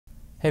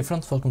Hey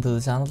friends, welcome to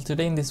the channel.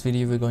 Today in this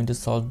video we're going to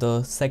solve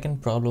the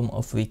second problem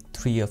of week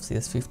 3 of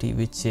CS50,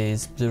 which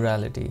is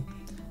plurality,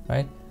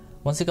 right?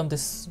 Once you come to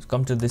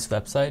this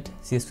website,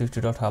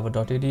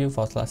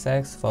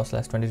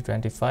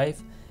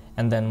 cs50.harvard.edu/x/2025,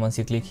 and then once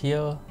you click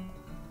here,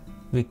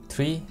 week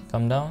 3,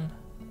 come down,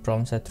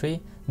 problem set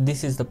 3.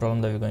 This is the problem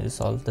that we're going to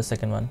solve, the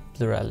second one,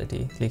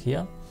 plurality. Click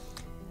here.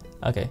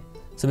 Okay,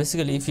 so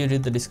basically if you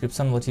read the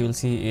description, what you will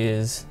see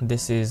is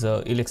this is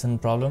a election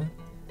problem.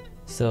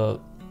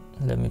 So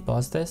let me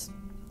pause this.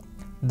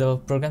 The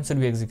program should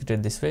be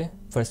executed this way.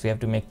 First we have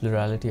to make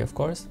plurality, of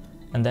course,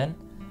 and then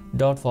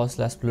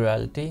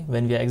 /plurality.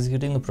 When we are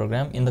executing the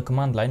program, in the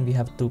command line we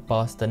have to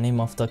pass the name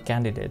of the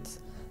candidates.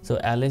 So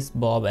Alice,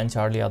 Bob and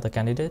Charlie are the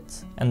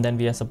candidates, and then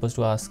we are supposed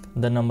to ask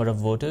the number of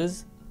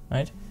voters,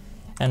 right?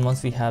 And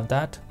once we have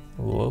that,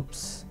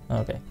 once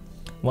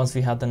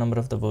we have the number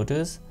of the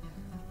voters,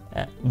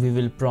 we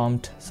will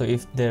prompt. So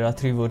if there are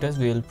 3 voters,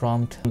 we will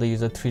prompt the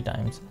user 3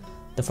 times.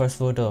 The first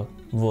voter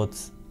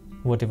votes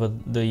whatever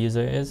the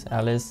user is,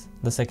 Alice.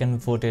 The second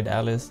voted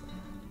Alice.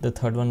 The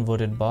third one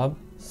voted Bob.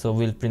 So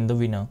we'll print the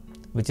winner,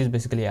 which is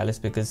basically Alice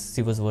because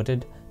she was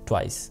voted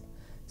twice.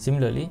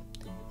 Similarly,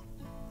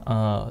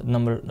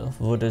 number of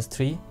voters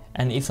 3,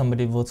 and if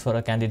somebody votes for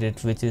a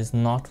candidate which is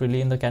not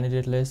really in the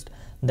candidate list,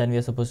 then we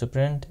are supposed to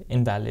print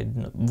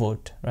invalid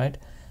vote, right?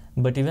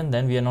 But even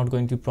then we are not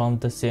going to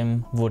prompt the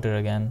same voter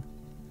again.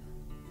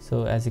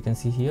 So as you can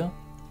see here,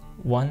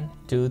 1,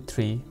 2,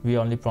 3, we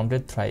only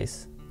prompted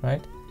thrice,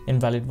 right?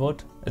 Invalid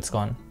vote, it's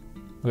gone.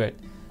 Great.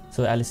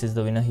 So Alice is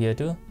the winner here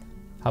too.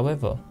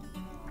 However,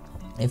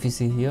 if you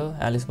see here,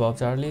 Alice, Bob,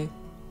 Charlie,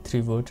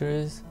 3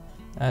 voters,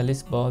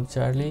 Alice, Bob,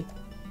 Charlie.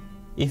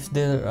 If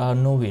there are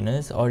no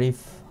winners, or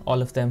if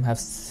all of them have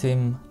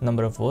same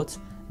number of votes,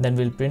 then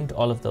we'll print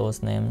all of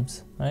those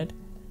names, right?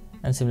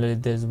 And similarly,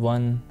 there's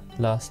one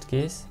last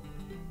case,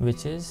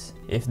 which is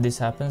if this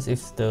happens,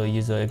 if the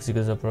user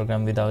executes a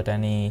program without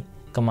any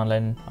command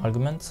line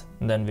arguments,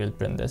 then we'll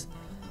print this.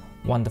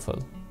 Wonderful.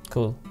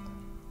 Cool.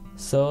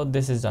 So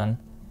this is done.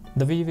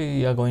 The way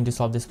we are going to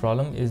solve this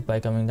problem is by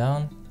coming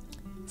down.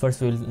 First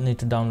we'll need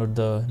to download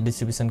the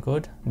distribution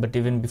code, but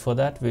even before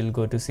that we'll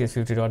go to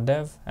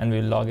cs50.dev and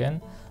we'll log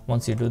in.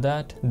 Once you do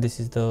that, this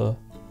is the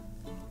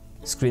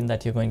screen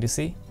that you're going to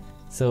see.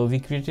 So we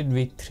created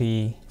week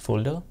 3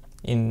 folder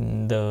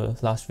in the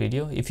last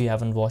video. If you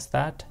haven't watched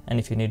that, and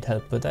if you need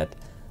help with that,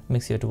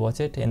 make sure to watch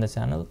it in the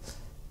channel.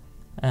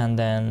 And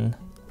then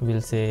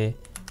we'll say,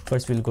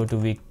 first we'll go to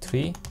week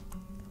 3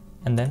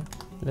 and then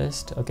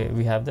list. Okay,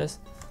 we have this.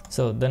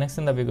 So the next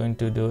thing that we're going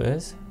to do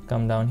is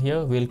come down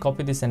here. We'll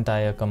copy this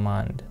entire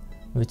command,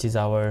 which is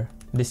our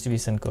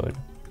distribution code.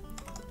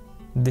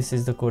 This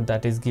is the code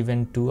that is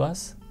given to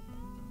us,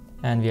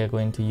 and we are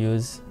going to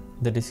use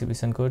the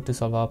distribution code to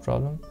solve our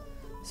problem.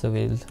 So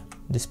we'll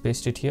just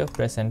paste it here,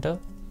 press enter.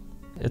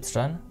 It's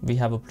run. We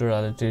have a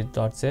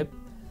plurality.zip,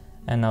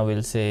 and now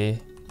we'll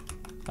say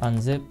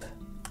unzip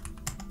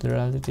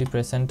plurality,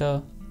 press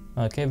enter.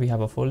 Okay, we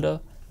have a folder.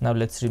 Now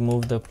let's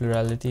remove the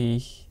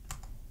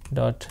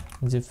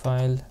plurality.zip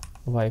file,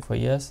 y for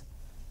yes.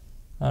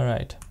 All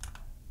right,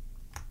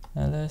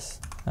 ls.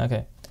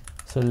 Okay,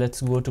 so let's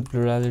go to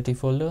plurality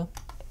folder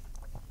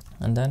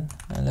and then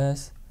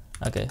ls.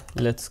 Okay,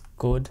 let's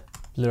code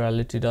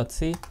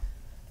plurality.c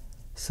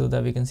so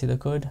that we can see the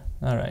code.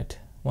 All right,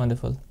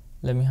 wonderful.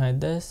 Let me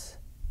hide this.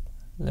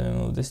 Let me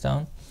move this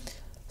down.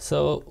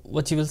 So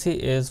what you will see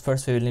is,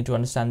 first we will need to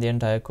understand the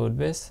entire code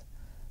base.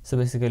 So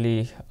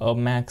basically a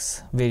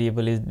max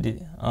variable is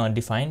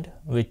defined,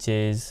 which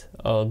is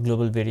a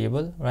global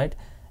variable, right?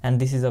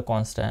 And this is a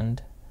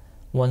constant.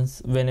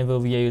 Whenever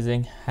we are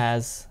using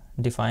has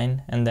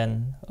define and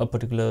then a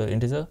particular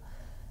integer,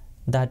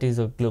 that is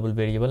a global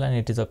variable and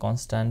it is a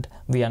constant.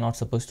 We are not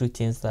supposed to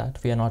change that.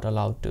 We are not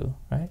allowed to,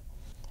 right?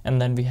 And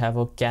then we have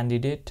a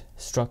candidate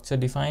structure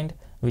defined,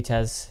 which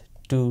has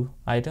 2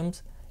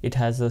 items. It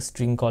has a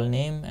string called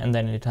name, and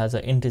then it has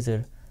an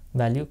integer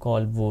value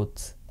called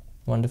votes.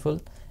 Wonderful.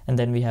 And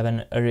then we have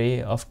an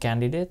array of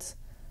candidates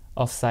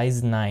of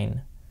size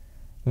 9,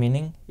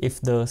 meaning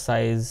if the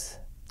size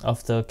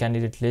of the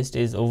candidate list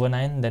is over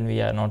 9, then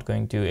we are not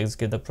going to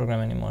execute the program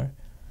anymore.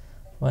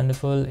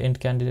 Wonderful. Int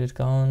candidate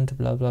count,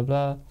 blah blah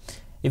blah.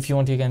 If you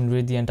want, you can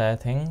read the entire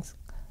things,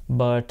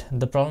 but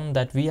the problem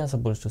that we are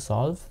supposed to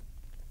solve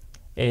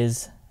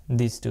is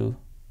these 2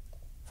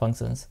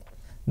 functions.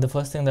 The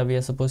first thing that we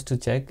are supposed to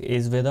check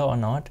is whether or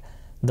not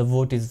the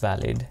vote is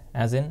valid,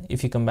 as in,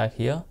 if you come back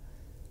here,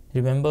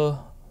 remember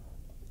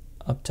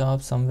up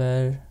top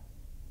somewhere.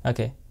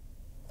 Okay,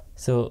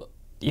 so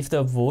if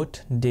the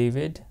vote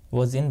David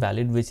was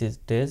invalid, which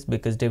it is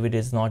because David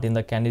is not in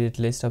the candidate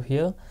list up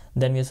here,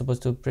 then we are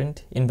supposed to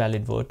print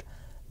invalid vote.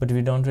 But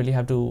we don't really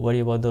have to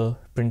worry about the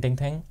printing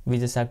thing. We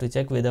just have to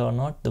check whether or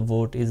not the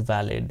vote is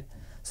valid.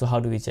 So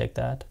how do we check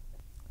that?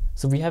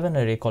 So we have an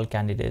array called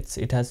candidates.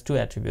 It has 2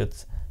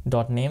 attributes,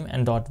 .name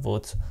and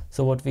 .votes.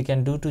 So what we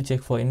can do to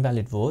check for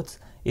invalid votes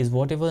is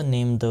whatever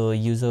name the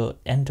user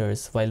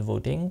enters while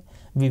voting,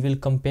 we will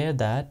compare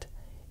that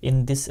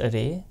in this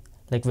array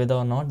like whether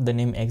or not the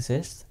name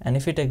exists, and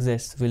if it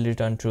exists we'll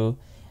return true,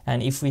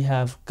 and if we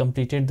have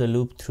completed the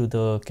loop through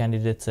the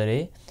candidates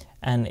array,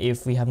 and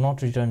if we have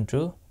not returned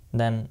true,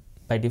 then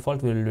by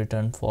default we will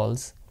return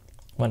false.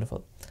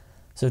 Wonderful.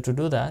 So to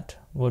do that,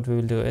 what we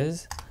will do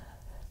is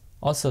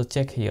also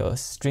check here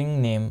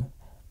string name.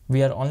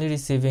 We are only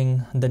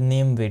receiving the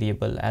name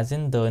variable, as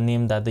in the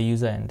name that the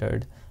user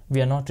entered.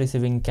 We are not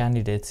receiving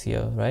candidates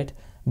here, right?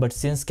 But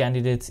since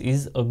candidates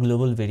is a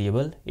global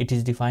variable, it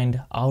is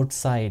defined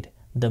outside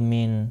the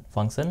main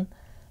function,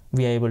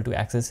 we are able to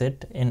access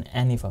it in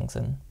any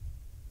function.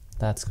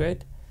 That's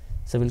great.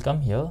 So we'll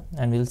come here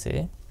and we'll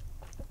say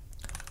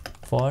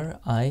for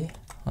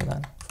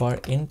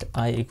int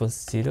I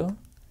equals 0,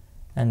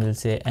 and we'll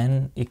say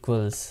n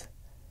equals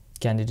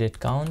candidate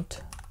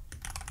count.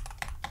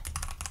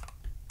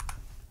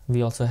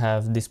 We also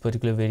have this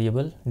particular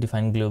variable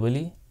defined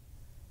globally.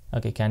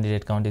 Okay,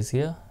 candidate count is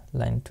here,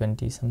 line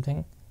 20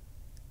 something.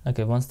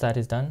 Okay, once that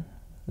is done,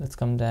 let's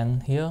come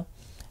down here,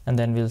 and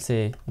then we'll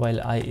say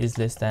while I is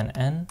less than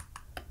n,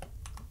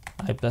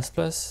 I plus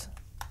plus.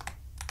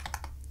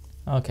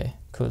 Okay,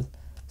 cool.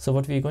 So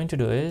what we're going to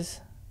do is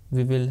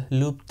we will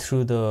loop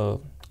through the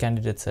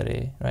candidates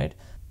array, right?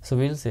 So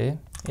we'll say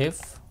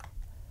if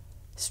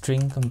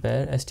string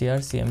compare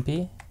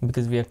strcmp,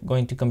 because we are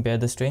going to compare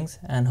the strings,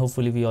 and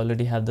hopefully we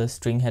already have the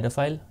string header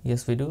file.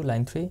 Yes, we do,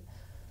 line 3.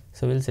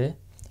 So we'll say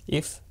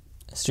if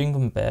string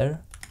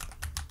compare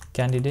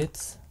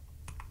candidates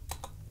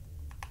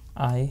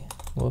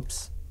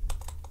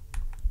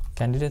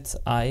candidates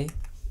I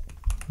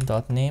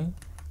dot name,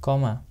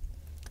 comma,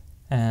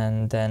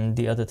 and then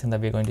the other thing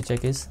that we're going to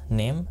check is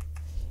name.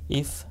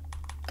 If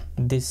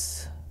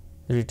this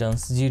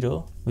returns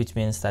 0, which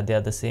means that they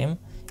are the same.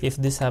 If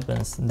this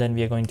happens, then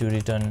we are going to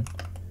return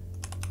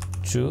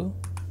true,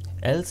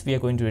 else we are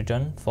going to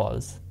return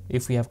false.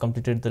 If we have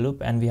completed the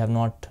loop and we have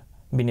not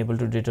been able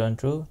to return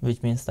true,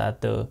 which means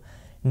that the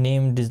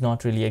name does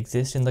not really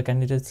exist in the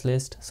candidates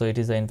list, so it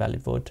is an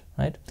invalid vote,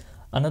 right?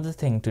 Another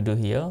thing to do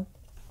here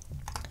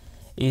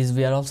is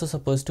we are also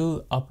supposed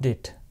to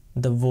update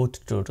the vote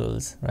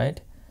totals,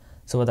 right?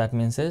 So what that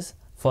means is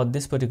for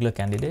this particular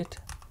candidate,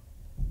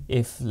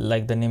 if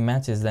like the name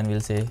matches, then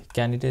we'll say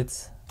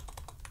candidates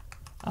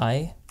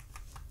I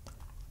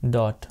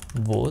dot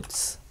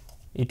votes.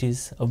 It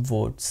is a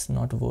votes,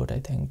 not vote, I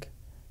think.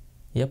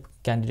 Yep,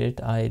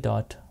 candidate I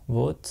dot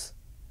votes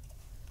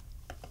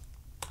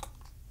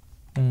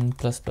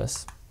plus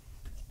plus.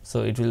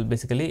 So it will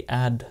basically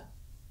add,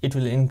 it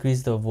will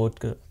increase the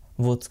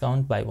votes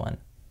count by 1.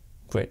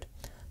 Great.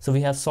 So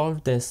we have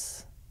solved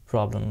this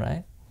problem,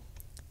 right?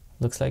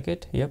 Looks like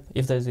it. Yep.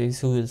 If there's an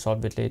issue, we'll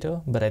solve it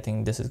later, but I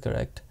think this is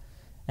correct.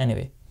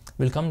 Anyway,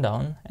 we'll come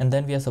down, and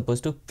then we are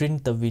supposed to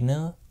print the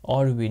winner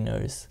or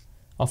winners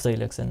of the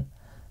election.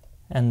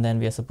 And then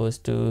we are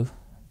supposed to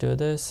do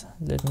this.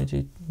 Let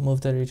me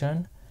move the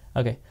return.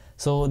 Okay,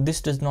 so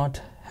this does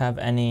not have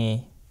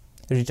any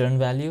return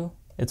value.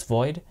 It's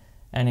void,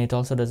 and it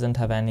also doesn't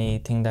have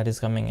anything that is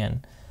coming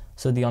in.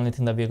 So the only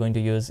thing that we are going to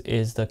use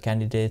is the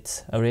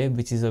candidates array,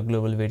 which is a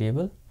global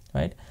variable,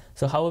 right?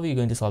 So how are we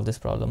going to solve this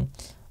problem?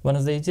 One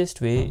of the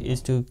easiest way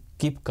is to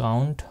keep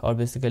count, or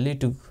basically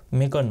to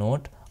make a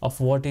note of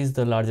what is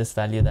the largest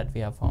value that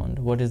we have found,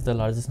 what is the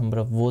largest number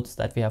of votes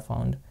that we have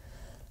found.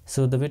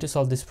 So the way to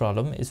solve this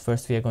problem is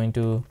first we are going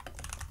to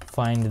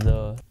find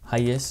the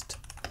highest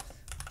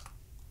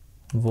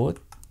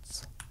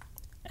votes,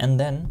 and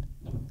then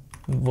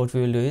what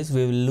we will do is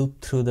we will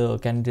loop through the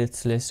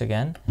candidates list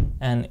again,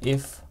 and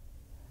if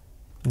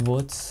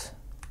votes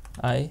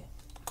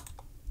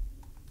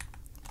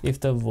if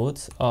the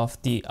votes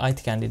of the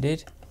ith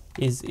candidate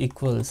is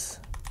equals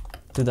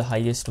to the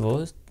highest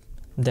vote,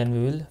 then we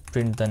will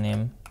print the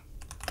name.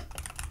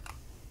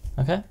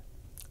 Okay,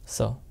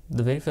 so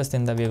the very first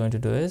thing that we are going to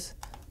do is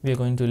we are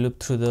going to loop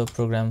through the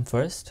program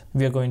first.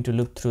 We are going to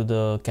loop through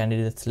the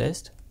candidates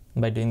list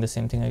by doing the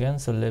same thing again.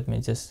 So let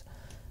me just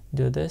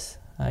do this.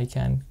 I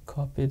can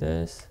copy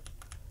this.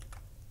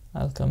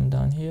 I'll come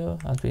down here.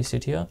 I'll paste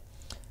it here.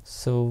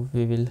 So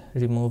we will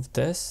remove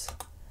this.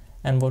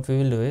 And what we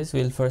will do is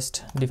we'll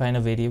first define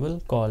a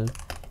variable called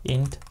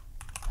int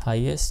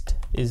highest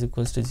is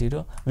equals to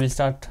 0. We'll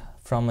start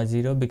from a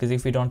 0, because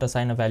if we don't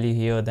assign a value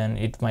here, then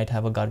it might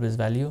have a garbage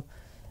value,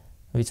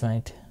 which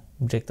might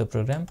break the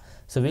program.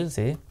 So we'll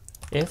say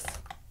if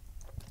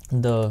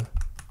the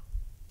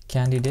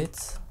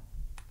candidates,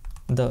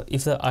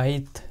 if the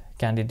ith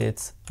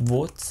candidates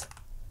votes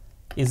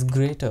is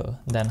greater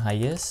than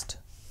highest,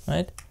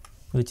 right,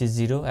 which is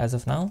 0 as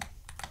of now,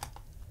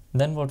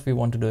 then what we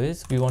want to do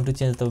is we want to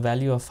change the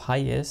value of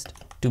highest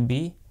to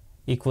be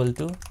equal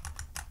to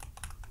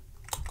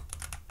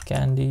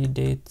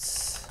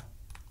candidates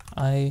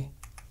I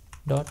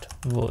dot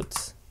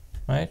votes,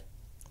 right?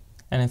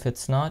 And if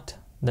it's not,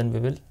 then we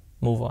will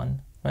move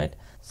on, right?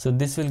 So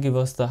this will give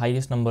us the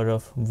highest number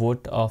of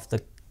vote of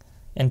the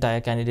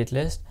entire candidate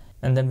list,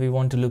 and then we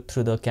want to look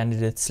through the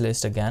candidates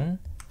list again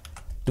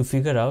to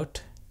figure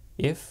out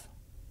if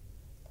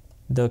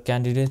the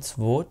candidate's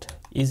vote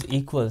is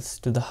equals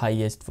to the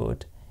highest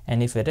vote,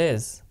 and if it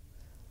is,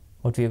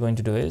 what we are going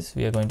to do is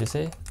we are going to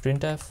say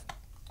printf,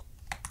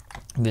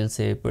 we'll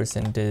say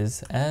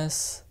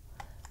 %s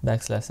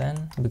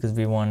 \n, because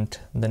we want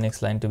the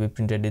next line to be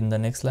printed in the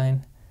next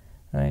line,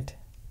 right?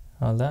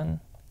 Hold on,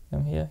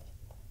 come here.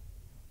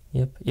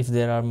 Yep, if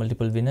there are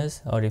multiple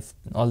winners or if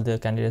all the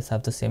candidates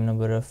have the same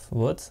number of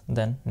votes,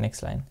 then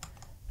next line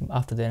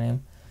after their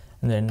name,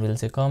 and then we'll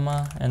say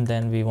comma, and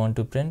then we want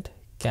to print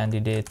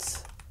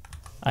candidates,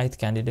 ith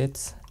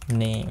candidate's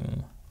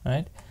name,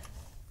 right?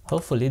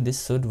 Hopefully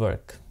this should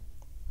work.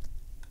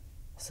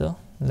 So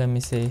let me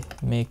say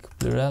make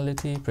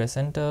plurality, press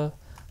enter,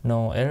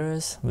 no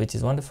errors, which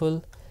is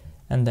wonderful.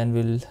 And then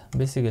we'll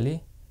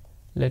basically,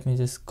 let me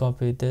just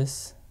copy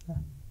this,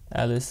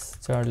 Alice,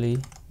 Charlie,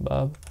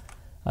 Bob.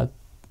 I'll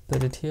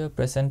put it here,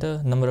 press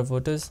enter. Number of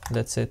voters,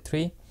 let's say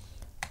 3.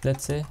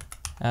 Let's say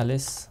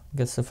Alice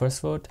gets the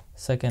first vote,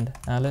 second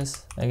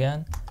Alice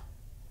again,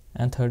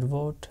 and third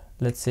vote,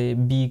 let's say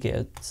B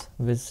gets,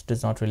 which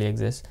does not really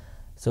exist.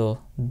 So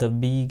the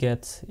B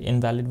gets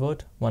invalid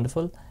vote,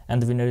 wonderful,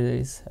 and the winner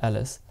is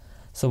Alice.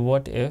 So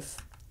what if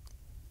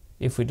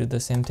we do the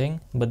same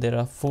thing, but there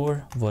are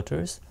 4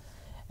 voters,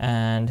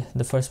 and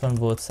the first one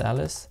votes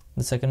Alice,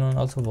 the second one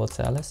also votes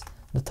Alice,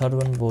 the third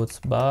one votes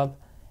Bob,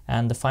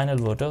 and the final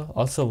voter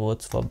also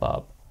votes for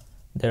Bob.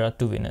 There are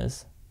 2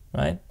 winners,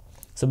 right?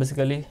 So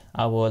basically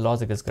our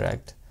logic is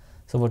correct.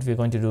 So what we're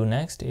going to do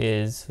next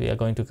is we are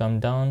going to come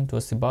down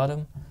towards the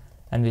bottom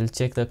and we'll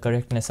check the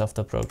correctness of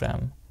the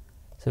program.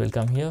 So we'll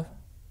come here,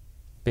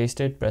 paste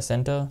it, press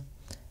enter,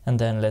 and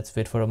then let's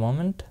wait for a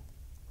moment.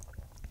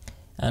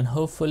 And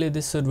hopefully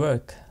this should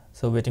work.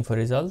 So waiting for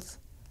results.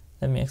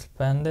 Let me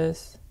expand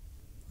this.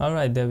 All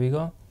right, there we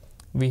go.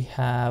 We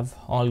have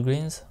all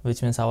greens,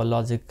 which means our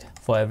logic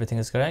for everything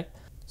is correct.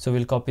 So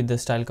we'll copy the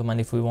style command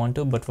if we want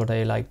to, but what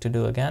I like to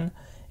do again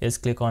is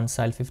click on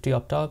style 50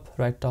 up top,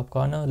 right top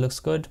corner, looks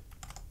good,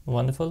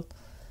 wonderful.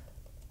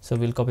 So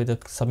we'll copy the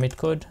submit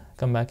code,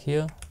 come back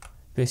here,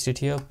 paste it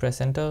here,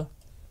 press enter,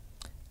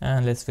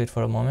 and let's wait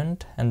for a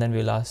moment, and then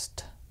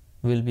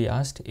we'll be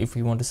asked if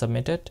we want to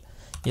submit it.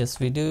 Yes,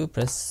 we do.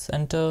 Press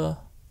enter,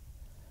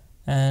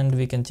 and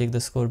we can check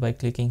the score by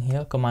clicking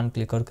here, command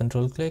click or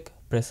control click,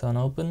 press on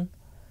open,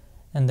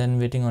 and then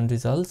waiting on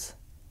results.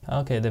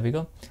 Okay, there we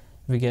go.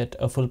 We get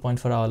a full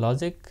point for our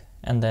logic,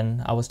 and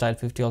then our style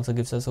 50 also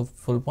gives us a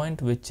full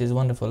point, which is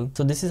wonderful.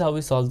 So this is how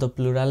we solve the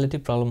plurality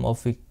problem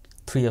of week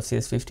 3 of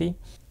CS50.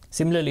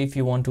 Similarly, if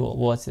you want to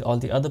watch all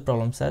the other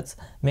problem sets,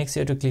 make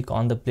sure to click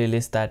on the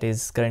playlist that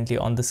is currently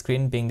on the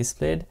screen being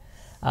displayed.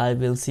 I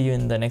will see you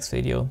in the next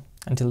video.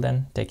 Until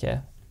then, take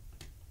care.